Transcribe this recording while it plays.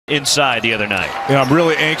inside the other night. Yeah, I'm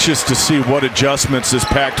really anxious to see what adjustments this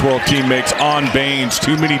Pac-12 team makes on Baynes.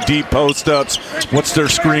 Too many deep post-ups. What's their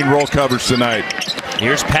screen roll coverage tonight?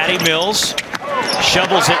 Here's Patty Mills.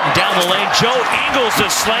 Shovels it down the lane. Joe Ingles a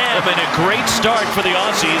slam, and a great start for the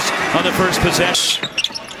Aussies on the first possession.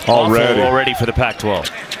 Already for the Pac-12.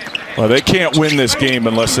 Well, they can't win this game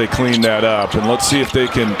unless they clean that up. And let's see if they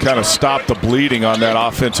can kind of stop the bleeding on that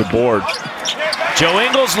offensive board. Joe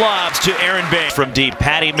Ingles lobs to Aaron Baynes from deep.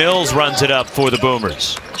 Patty Mills runs it up for the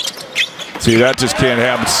Boomers. See, that just can't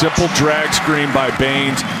happen. Simple drag screen by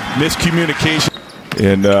Baynes. Miscommunication.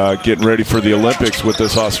 And getting ready for the Olympics with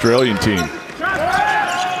this Australian team.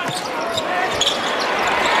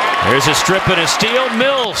 There's a strip and a steal.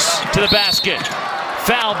 Mills to the basket.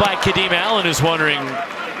 Foul by Kadeem Allen, who's wondering,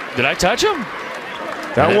 did I touch him?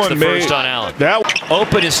 That one the first on Allen.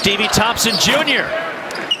 Open is Stevie Thompson Jr.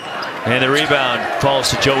 And the rebound falls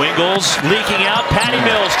to Joe Ingles. Leaking out. Patty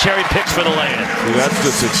Mills cherry picks for the lay-in. That's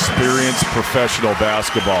just experienced professional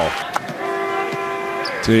basketball.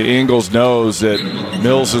 See, Ingles knows that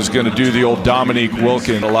Mills is going to do the old Dominique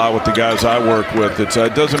Wilkins a lot with the guys I work with. It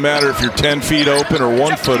doesn't matter if you're 10 feet open or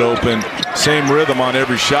 1 foot open. Same rhythm on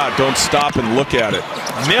every shot. Don't stop and look at it.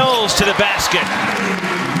 Mills to the basket.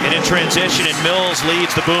 And in transition, and Mills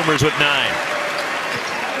leads the Boomers with 9.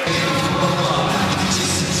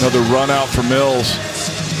 Another run out for Mills.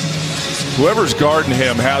 Whoever's guarding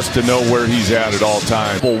him has to know where he's at all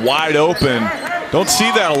times. Wide open. Don't see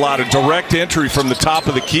that a lot. A direct entry from the top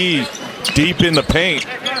of the key, deep in the paint.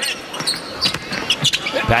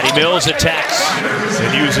 Patty Mills attacks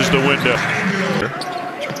and uses the window.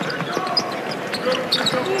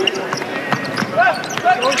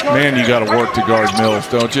 Man, you got to work to guard Mills,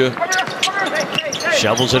 don't you?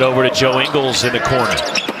 Shovels it over to Joe Ingles in the corner.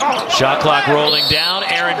 Shot clock rolling down.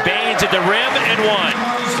 Aaron Baynes at the rim and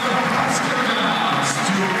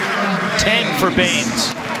 1. 10 for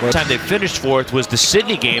Baynes. The time they finished fourth was the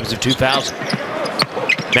Sydney games of 2000.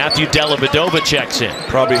 Matthew Dellavedova checks in.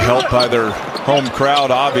 Probably helped by their home crowd,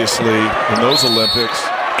 obviously, in those Olympics.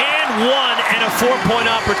 And 1, and a 4-point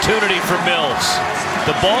opportunity for Mills.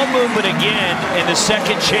 The ball movement again, and the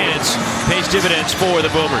second chance pays dividends for the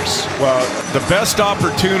Boomers. Well, the best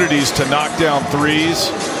opportunities to knock down threes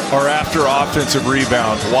are after offensive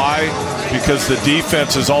rebounds. Why? Because the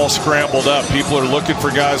defense is all scrambled up. People are looking for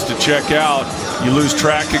guys to check out. You lose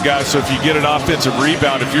track of guys. So if you get an offensive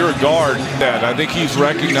rebound, if you're a guard, and I think he's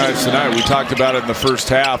recognized tonight. We talked about it in the first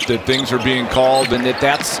half that things are being called and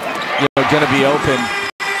that's going to be open.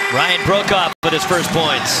 Ryan Brokoff with his first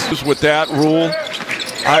points. With that rule,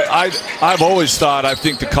 I've always thought I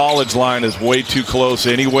think the college line is way too close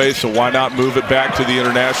anyway, so why not move it back to the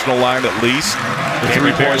international line at least? The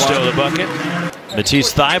three-point still the bucket.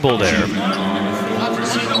 Matisse Thybulle there.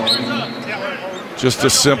 Just a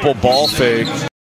simple ball fake.